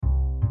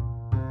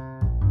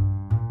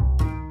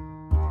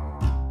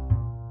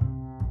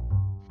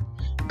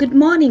Good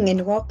morning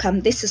and welcome.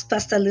 This is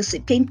Pastor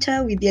Lucy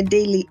Painter with your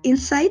daily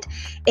insight,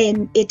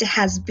 and it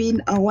has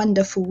been a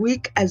wonderful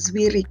week as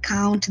we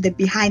recount the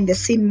behind the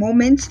scene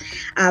moments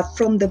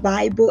from the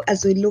Bible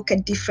as we look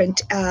at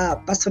different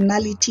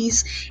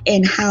personalities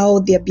and how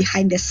their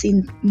behind the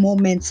scene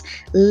moments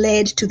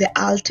led to the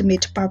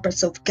ultimate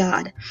purpose of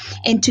God.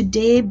 And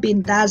today,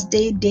 being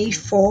Thursday, day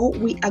 4,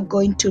 we are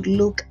going to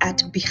look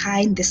at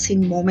behind the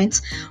scene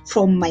moments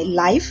from my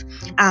life.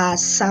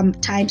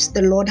 Sometimes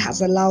the Lord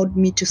has allowed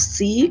me to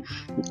see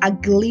a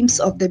glimpse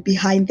of the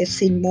behind the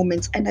scene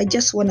moments, and I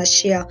just want to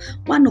share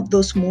one of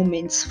those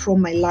moments from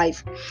my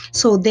life.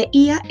 So the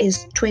year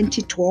is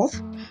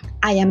 2012.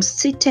 I am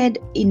seated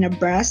in a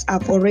bus.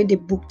 I've already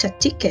booked a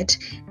ticket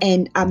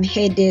and I'm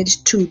headed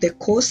to the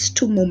coast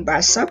to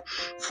Mombasa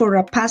for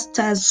a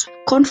pastor's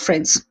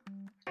conference.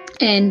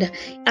 And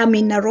I'm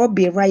in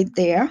Nairobi right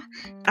there.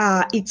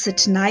 It's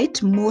at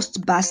night.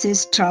 Most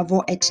buses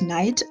travel at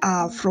night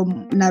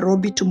from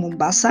Nairobi to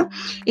Mombasa.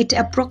 It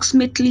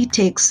approximately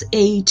takes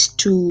 8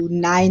 to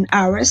 9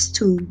 hours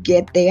to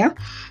get there.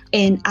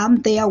 And I'm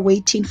there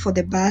waiting for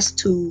the bus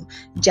to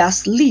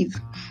just leave.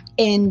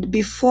 And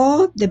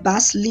before the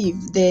bus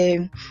leave,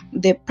 the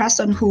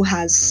person who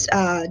has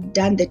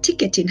done the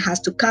ticketing has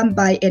to come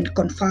by and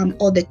confirm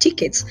all the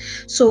tickets.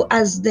 So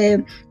as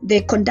the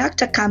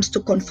conductor comes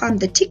to confirm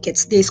the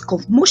tickets, there's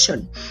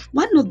commotion.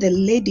 One of the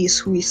ladies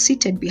who is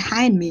seated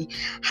behind me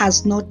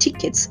has no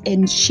tickets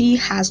and she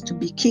has to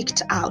be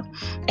kicked out.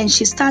 And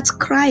she starts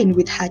crying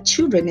with her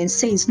children and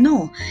says,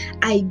 "No,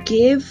 I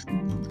gave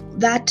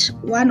that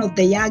one of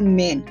the young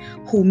men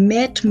who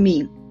met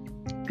me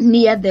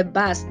near the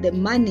bus the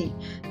money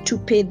to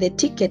pay the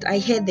ticket. I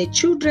had the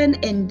children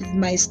and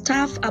my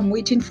staff. I'm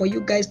waiting for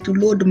you guys to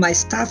load my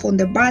stuff on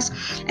the bus."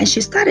 And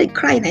she started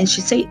crying and she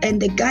said, and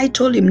the guy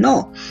told him,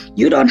 "No,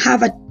 you don't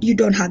have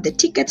the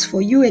tickets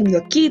for you and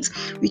your kids.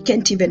 We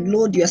can't even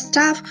load your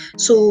stuff,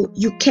 so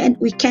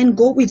we can't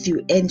go with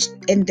you."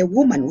 And the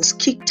woman was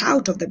kicked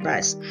out of the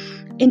bus.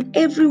 And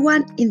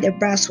everyone in the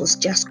bus was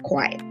just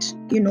quiet.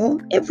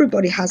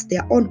 Everybody has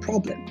their own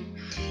problem.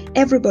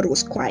 Everybody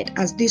was quiet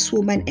as this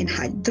woman and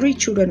her 3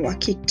 children were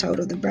kicked out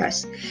of the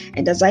bus.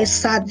 And as I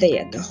sat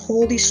there, the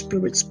Holy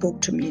Spirit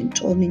spoke to me and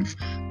told me,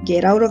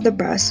 "Get out of the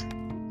bus,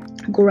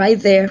 go right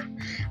there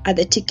at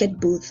the ticket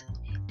booth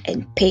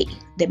and pay.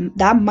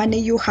 That money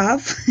you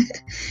have,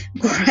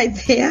 go right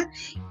there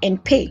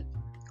and pay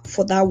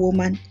for that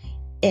woman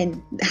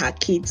and her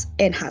kids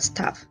and her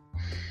stuff."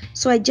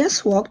 So I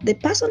just walked. The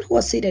person who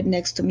was seated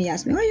next to me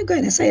asked me, "Where are you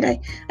going?" I said, I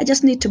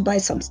just need to buy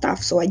some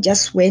stuff. So I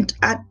just went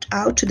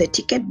out to the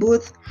ticket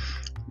booth,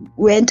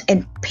 went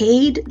and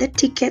paid the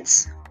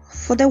tickets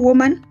for the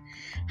woman,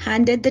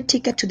 handed the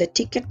ticket to the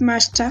ticket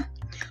master,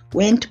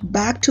 went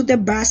back to the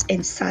bus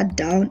and sat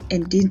down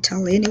and didn't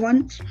tell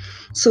anyone.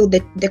 So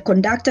the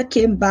conductor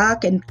came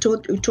back and came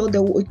to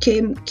the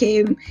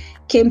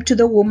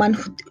woman,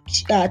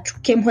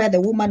 came where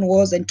the woman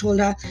was and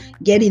told her,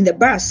 "Get in the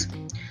bus."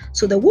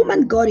 So the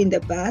woman got in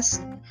the bus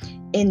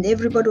and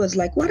everybody was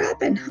like, "What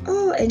happened?"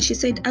 "Oh," and she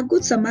said, "A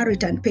good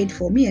Samaritan paid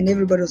for me." And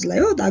everybody was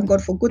like, "Oh, thank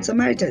God for good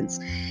Samaritans."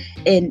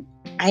 And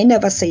I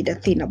never said a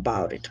thing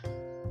about it.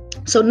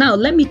 So now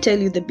let me tell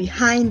you the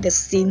behind the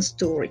scenes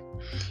story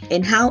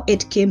and how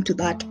it came to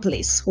that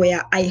place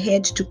where I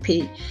had to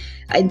pay.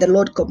 And the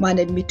Lord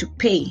commanded me to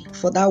pay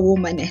for that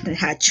woman and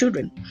her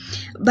children.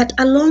 But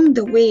along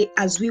the way,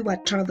 as we were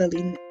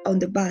traveling on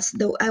the bus,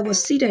 though I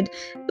was seated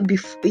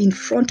in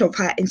front of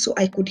her, and so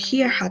I could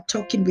hear her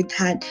talking with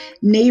her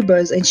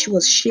neighbors, and she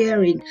was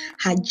sharing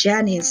her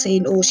journey and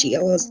saying, "Oh, she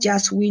was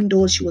just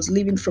widowed. She was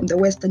living from the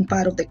western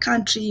part of the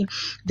country.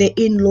 The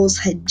in-laws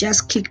had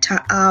just kicked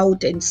her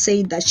out and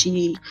said that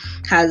she's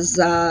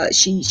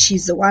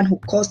the one who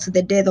caused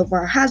the death of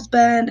her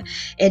husband,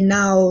 and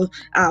now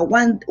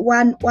one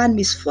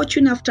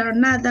misfortune after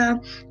another.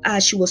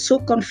 She was so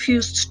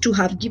confused to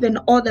have given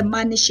all the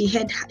money she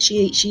had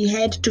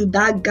to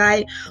that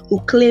guy who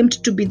claimed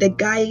to be the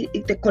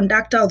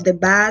conductor of the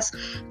bus,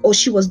 or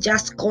she was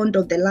just conned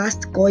of the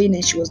last coin,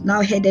 and she was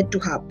now headed to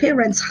her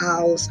parents'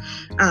 house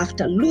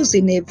after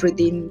losing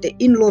everything. The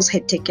in-laws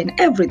had taken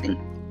everything."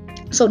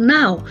 So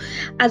now,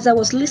 as I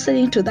was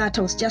listening to that,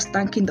 I was just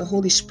thanking the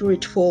Holy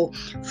Spirit for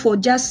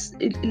just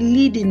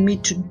leading me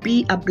to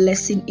be a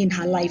blessing in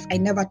her life. I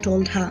never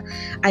told her,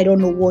 I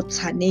don't know what's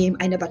her name.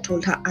 I never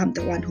told her I'm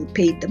the one who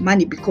paid the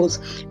money, because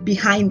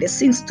behind the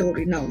scenes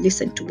story. Now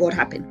listen to what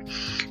happened.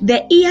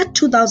 The year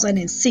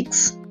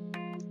 2006,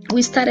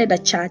 we started a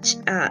church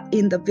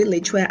in the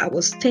village where I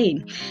was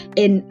staying.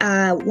 And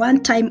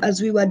one time,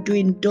 as we were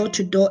doing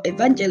door-to-door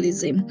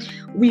evangelism,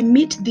 we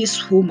meet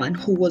this woman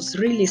who was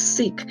really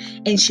sick,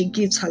 and she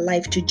gives her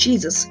life to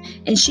Jesus.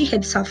 And she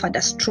had suffered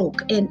a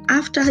stroke. And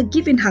after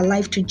giving her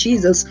life to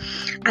Jesus,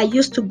 I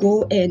used to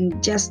go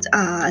and just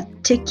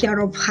take care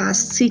of her,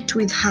 sit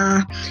with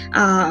her,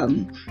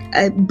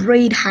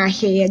 braid her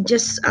hair,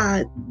 just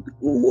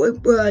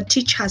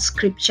teach her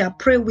scripture,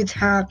 pray with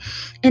her.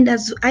 And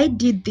as I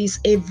did this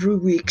every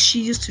week,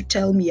 she used to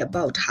tell me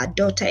about her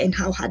daughter and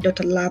how her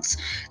daughter loves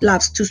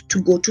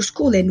to go to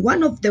school. And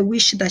one of the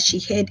wish that she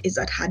had is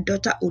that her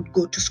daughter would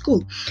go to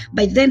school.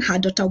 By then her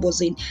daughter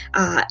was in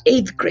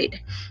 8th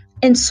grade.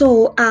 And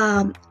so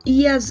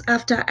years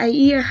after a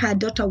year, her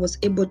daughter was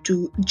able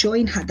to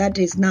join her. That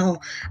is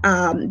now,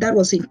 that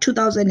was in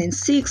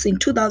 2006. In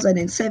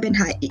 2007,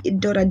 her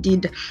daughter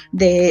did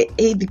the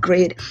 8th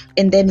grade.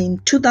 And then in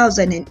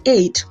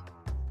 2008,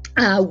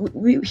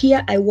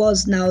 here I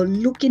was now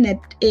looking at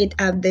it.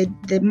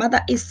 The mother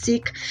is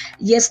sick.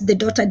 Yes, the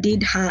daughter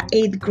did her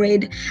 8th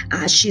grade.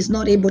 She's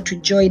not able to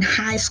join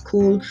high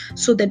school.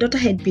 So the daughter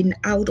had been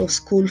out of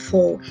school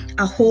for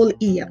a whole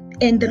year.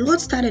 And the Lord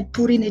started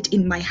putting it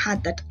in my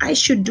heart that I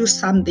should do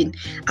something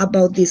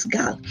about this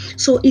girl.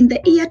 So in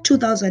the year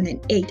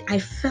 2008, I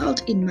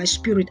felt in my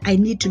spirit, I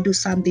need to do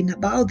something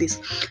about this.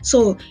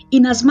 So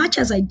in as much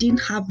as I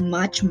didn't have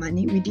much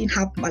money, we didn't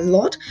have a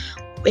lot.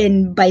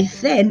 And by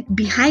then,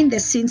 behind the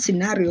scenes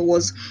scenario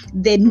was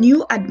the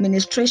new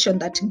administration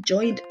that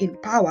joined in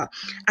power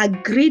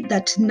agreed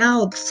that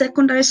now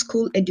secondary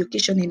school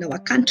education in our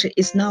country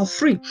is now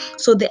free.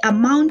 So the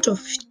amount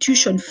of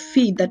tuition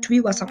fee that we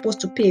were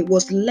supposed to pay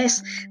was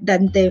less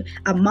than the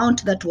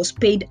amount that was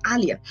paid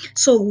earlier.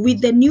 So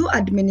with the new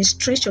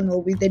administration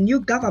or with the new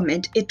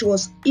government, it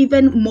was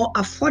even more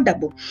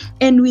affordable.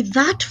 And with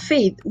that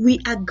faith, we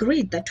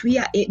agreed that we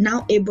are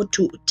now able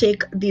to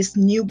take this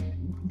new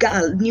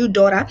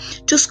daughter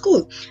to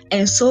school.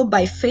 And so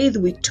by faith,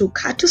 we took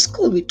her to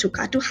school. We took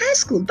her to high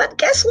school. But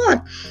guess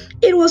what?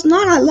 It was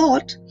not a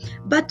lot,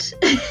 but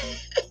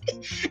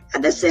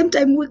at the same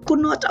time, we could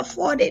not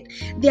afford it.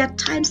 There are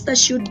times that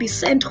she would be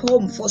sent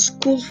home for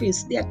school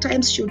fees. There are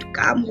times she would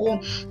come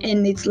home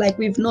and it's like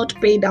we've not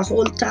paid a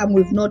whole term,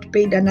 we've not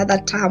paid another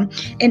term.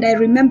 And I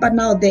remember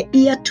now the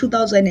year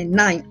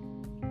 2009,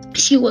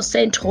 she was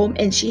sent home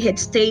and she had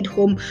stayed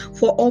home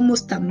for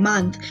almost a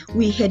month.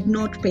 We had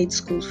not paid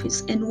school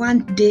fees. And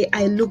one day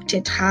I looked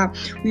at her.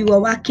 We were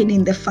working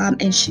in the farm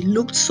and she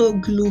looked so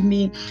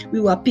gloomy.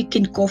 We were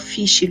picking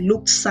coffee. She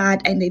looked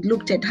sad. And I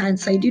looked at her and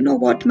said, you know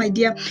what, my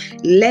dear,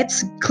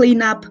 let's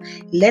clean up.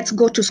 Let's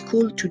go to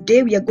school.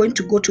 Today we are going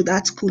to go to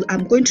that school.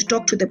 I'm going to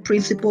talk to the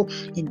principal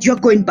and you're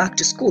going back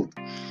to school.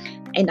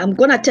 And I'm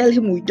going to tell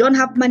him we don't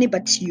have money,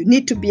 but you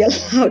need to be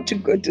allowed to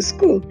go to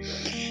school.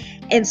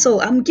 And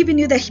so I'm giving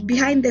you the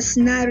behind the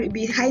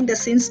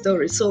scenes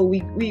story. So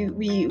we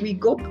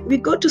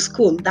go to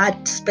school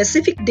that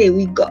specific day.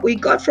 We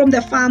got from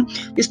the farm.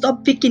 We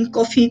stopped picking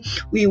coffee.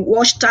 We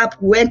washed up,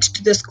 went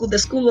to the school. The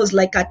school was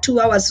like a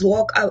 2 hours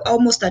walk,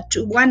 almost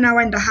 1 hour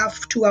and a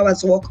half, 2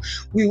 hours walk.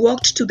 We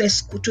walked to the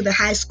school, to the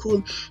high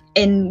school.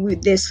 And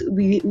with this,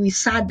 we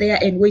sat there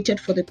and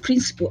waited for the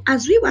principal.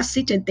 As we were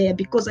seated there,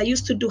 because I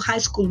used to do high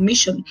school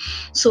mission,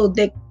 so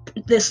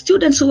the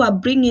students who are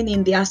bringing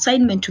in the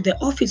assignment to the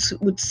office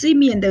would see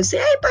me and they'll say,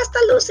 "Hey, Pastor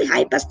Lucy,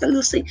 hi, Pastor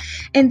Lucy."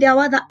 And there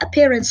were other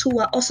parents who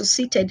were also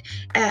seated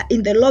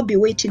in the lobby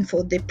waiting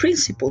for the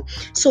principal.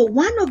 So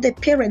one of the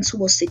parents who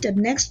was seated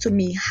next to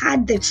me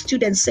had the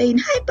students saying,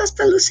 "Hi,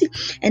 Pastor Lucy."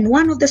 And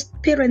one of the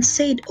parents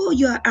said, "Oh,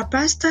 you are a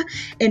pastor?"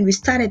 And we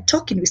started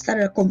talking. We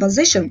started a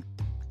conversation.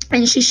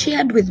 And she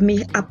shared with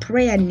me a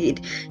prayer need.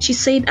 She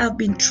said, "I've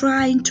been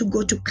trying to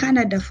go to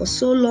Canada for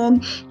so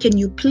long. Can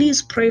you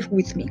please pray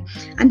with me?"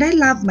 And I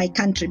love my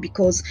country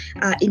because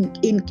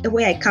in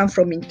where I come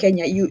from in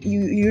Kenya,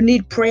 you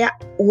need prayer.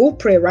 We'll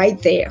pray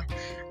right there.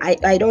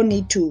 I don't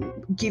need to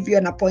give you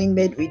an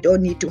appointment. We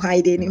don't need to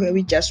hide anywhere.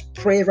 We just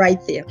pray right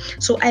there.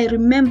 So I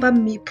remember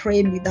me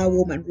praying with that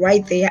woman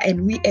right there,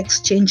 and we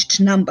exchanged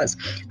numbers.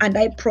 And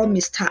I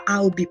promised her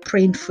I'll be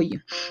praying for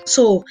you.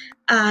 So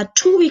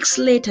 2 weeks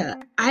later,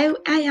 I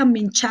am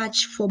in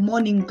church for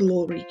morning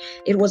glory.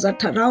 It was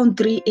at around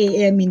 3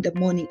 a.m. in the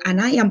morning, and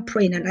I am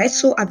praying, and I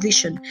saw a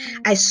vision.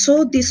 I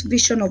saw this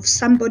vision of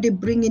somebody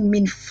bringing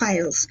me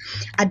files,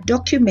 a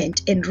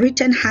document, and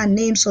written her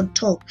names on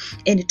top,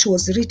 and it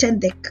was written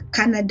the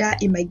Canada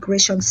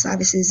Immigration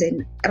Services,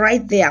 and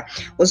right there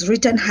was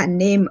written her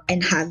name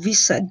and her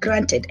visa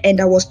granted. And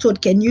I was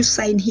told, "Can you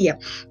sign here?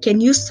 Can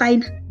you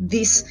sign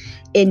this?"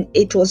 And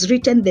it was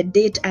written the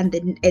date and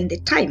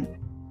the time.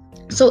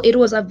 So it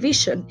was a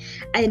vision,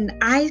 and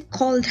I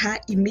called her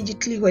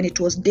immediately when it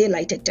was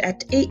daylight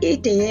at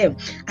 8 a.m.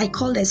 I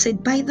called her, I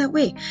said, "By the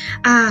way,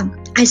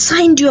 I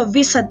signed your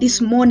visa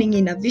this morning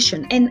in a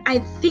vision." And I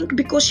think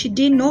because she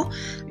didn't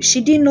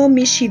know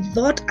me, she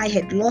thought I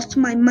had lost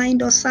my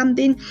mind or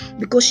something,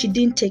 because she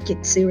didn't take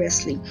it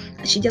seriously.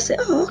 She just said,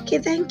 "Oh, okay,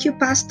 thank you,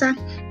 Pastor."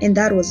 And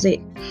that was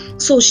it.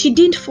 So she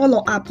didn't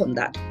follow up on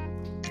that.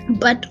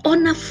 But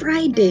on a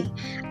Friday,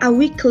 a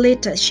week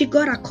later, she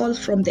got a call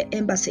from the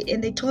embassy,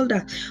 and they told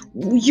her,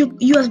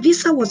 your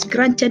visa was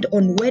granted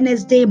on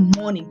Wednesday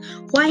morning.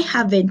 Why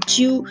haven't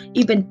you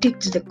even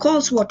picked the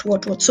calls? What?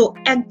 So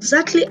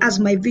exactly as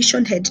my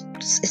vision had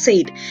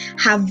said,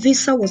 her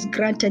visa was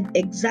granted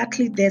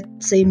exactly that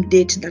same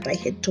date that I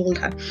had told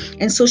her.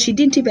 And so she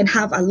didn't even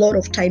have a lot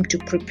of time to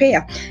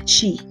prepare.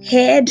 She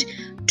had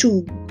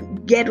to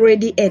get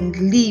ready and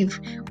leave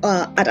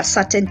at a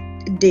certain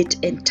date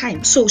and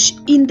time. So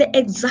in the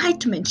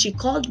excitement, she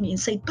called me and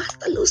said,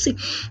 Pastor Lucy,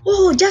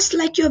 oh, just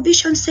like your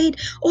vision said,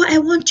 oh, I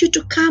want you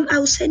to come. I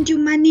will send you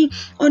money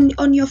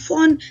on your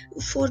phone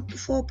for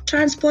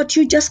transport.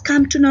 You just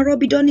come to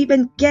Nairobi. Don't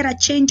even get a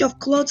change of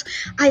clothes.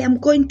 I am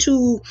going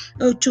to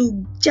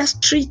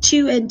just treat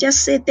you and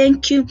just say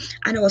thank you.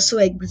 And I was so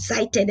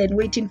excited and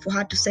waiting for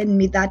her to send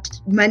me that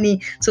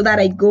money so that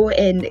I go.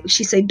 And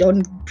she said,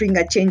 don't bring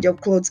a change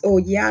of clothes. Oh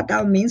yeah,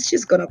 that means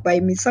she's gonna buy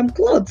me some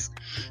clothes.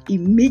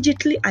 Immediately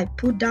I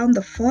put down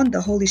the phone.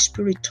 The Holy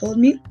Spirit told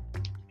me,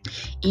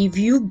 if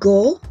you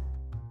go,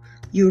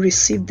 you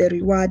receive the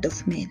reward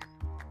of men.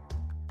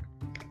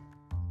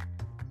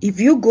 If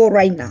you go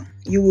right now,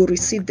 you will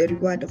receive the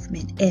reward of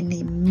men. And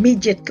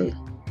immediately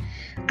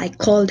I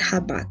called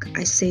her back.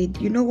 I said,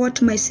 you know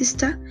what, my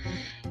sister,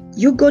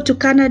 you go to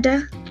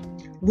Canada,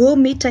 we'll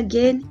meet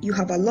again. You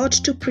have a lot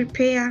to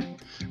prepare.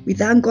 We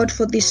thank God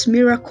for this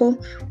miracle.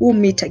 We'll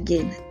meet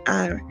again.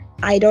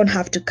 I don't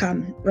have to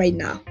come right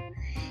now.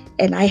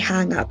 And I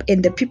hung up.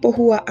 And the people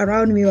who were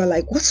around me were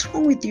like, what's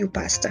wrong with you,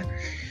 Pastor?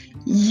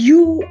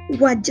 You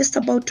were just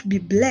about to be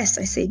blessed.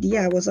 I said,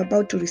 yeah, I was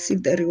about to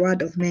receive the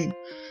reward of men.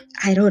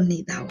 I don't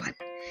need that one.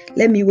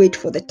 Let me wait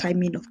for the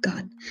timing of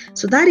God.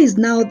 So that is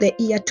now the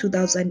year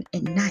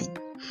 2009.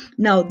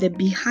 Now the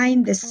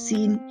behind the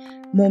scene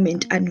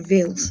moment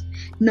unveils.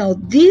 Now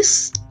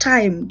this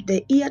time,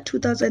 the year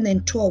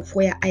 2012,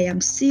 where I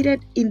am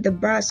seated in the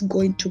bus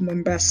going to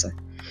Mombasa.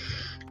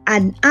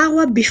 An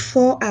hour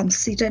before I'm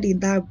seated in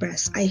that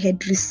bus, I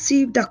had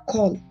received a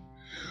call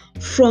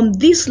from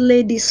this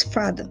lady's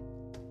father.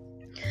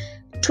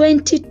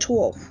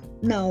 2012.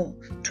 Now,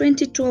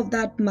 2012,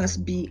 that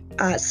must be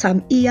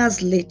some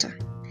years later.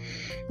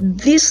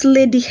 This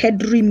lady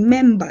had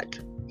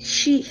remembered.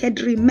 She had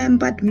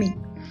remembered me.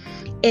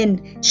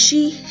 And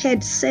she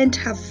had sent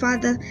her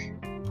father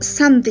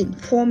something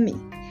for me.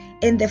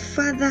 And the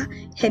father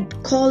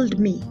had called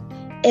me.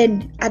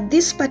 And at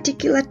this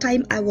particular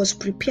time, I was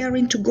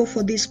preparing to go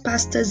for this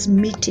pastor's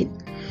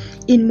meeting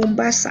in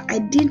Mombasa. I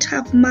didn't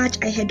have much.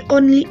 I had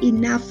only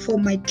enough for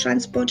my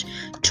transport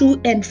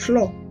to and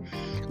fro.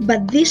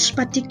 But this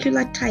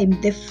particular time,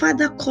 the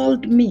father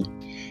called me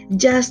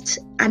just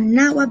an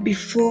hour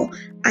before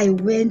I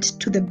went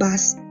to the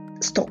bus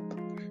stop,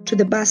 to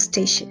the bus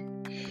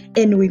station.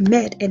 And we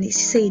met, and he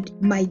said,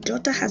 my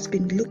daughter has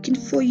been looking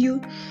for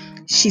you.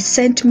 She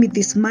sent me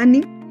this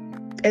money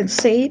and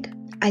said,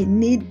 I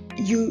need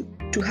you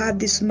to have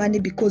this money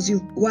because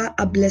you were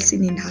a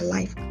blessing in her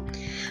life.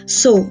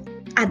 So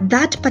at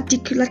that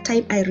particular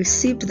time, I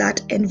received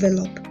that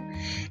envelope.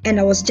 And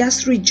I was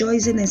just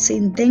rejoicing and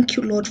saying, thank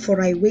you, Lord,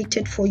 for I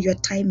waited for your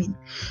timing.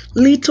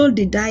 Little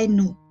did I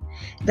know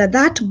that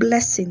that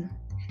blessing,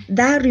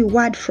 that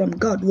reward from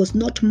God was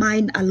not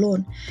mine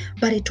alone,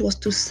 but it was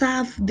to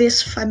serve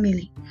this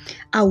family,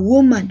 a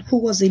woman who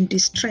was in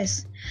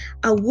distress,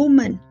 a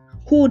woman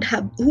who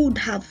would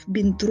have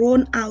been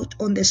thrown out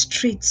on the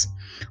streets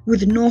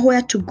with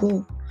nowhere to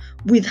go,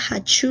 with her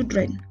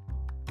children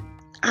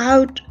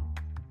out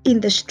in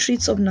the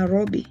streets of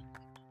Nairobi,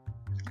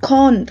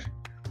 conned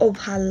of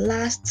her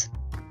last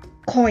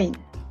coin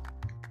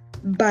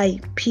by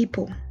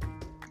people.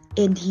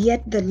 And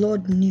yet the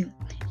Lord knew.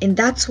 And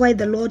that's why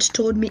the Lord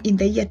told me in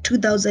the year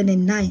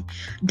 2009,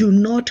 do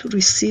not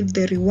receive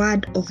the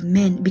reward of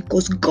men,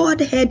 because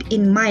God had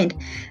in mind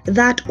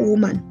that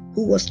woman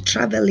who was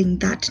traveling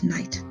that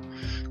night.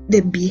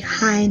 The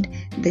behind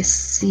the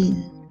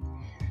scene.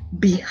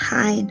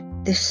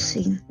 Behind the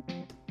scene.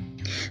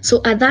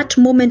 So at that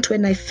moment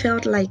when I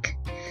felt like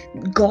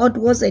God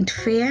wasn't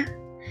fair,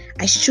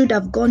 I should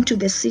have gone to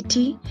the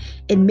city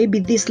and maybe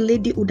this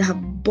lady would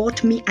have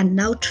bought me an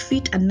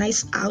outfit, a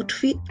nice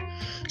outfit.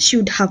 She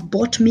would have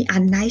bought me a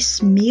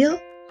nice meal.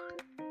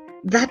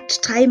 That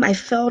time I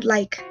felt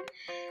like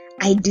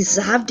I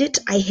deserved it.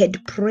 I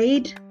had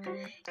prayed.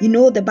 You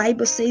know, the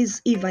Bible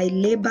says, if I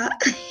labor,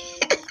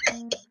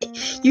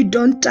 you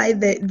don't tie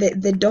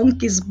the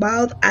donkey's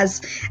mouth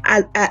as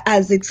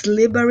it's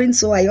laboring.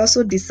 So I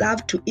also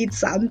deserve to eat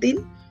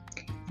something.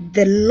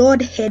 The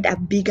Lord had a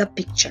bigger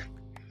picture.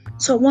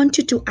 So I want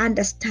you to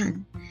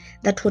understand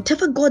that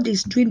whatever God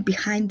is doing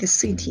behind the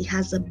scene, He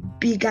has a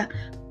bigger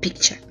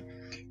picture.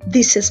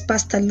 This is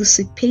Pastor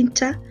Lucy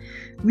Painter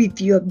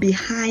with your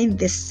behind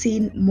the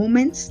scene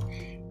moments,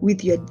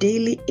 with your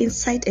daily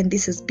insight, and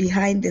this is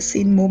Behind the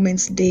Scene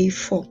Moments Day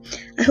 4.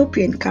 I hope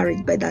you're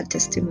encouraged by that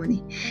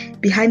testimony.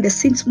 Behind the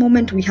scenes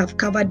moment, we have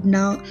covered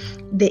now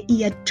the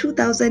year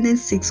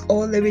 2006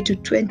 all the way to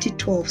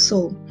 2012.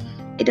 So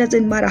it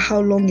doesn't matter how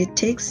long it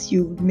takes,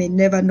 you may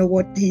never know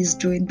what He's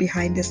doing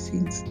behind the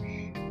scenes.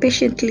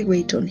 Patiently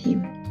wait on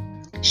Him.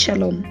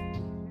 Shalom.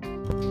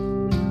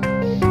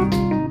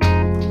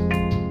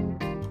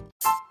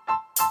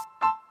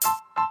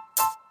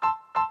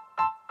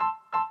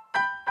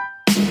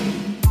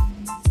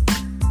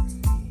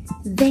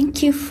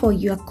 Thank you for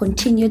your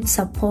continued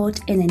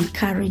support and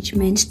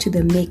encouragement to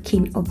the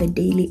making of the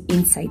Daily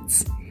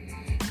Insights.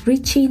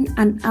 reaching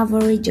an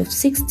average of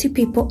 60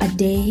 people a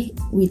day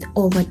with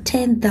over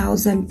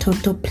 10,000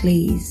 total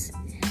plays.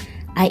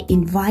 I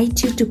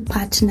invite you to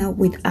partner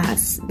with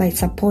us by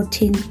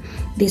supporting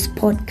this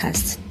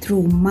podcast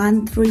through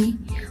monthly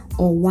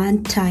or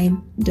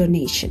one-time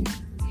donation.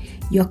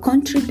 Your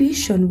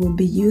contribution will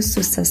be used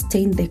to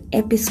sustain the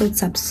episode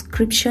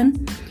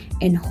subscription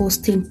and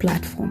hosting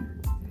platform.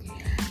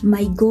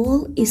 My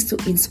goal is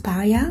to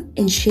inspire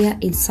and share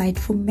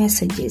insightful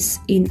messages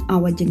in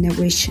our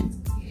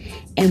generation,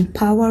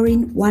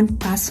 empowering one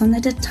person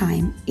at a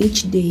time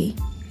each day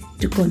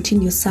to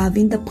continue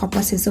serving the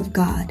purposes of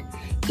God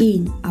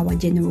in our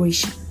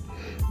generation.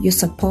 Your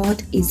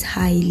support is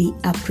highly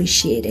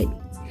appreciated.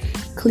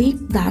 Click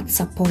that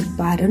support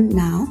button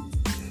now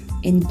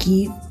and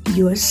give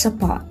your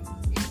support.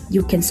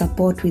 You can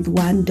support with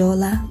 $1,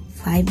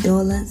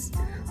 $5,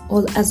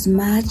 or as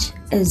much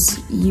as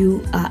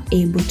you are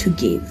able to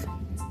give.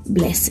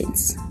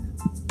 Blessings.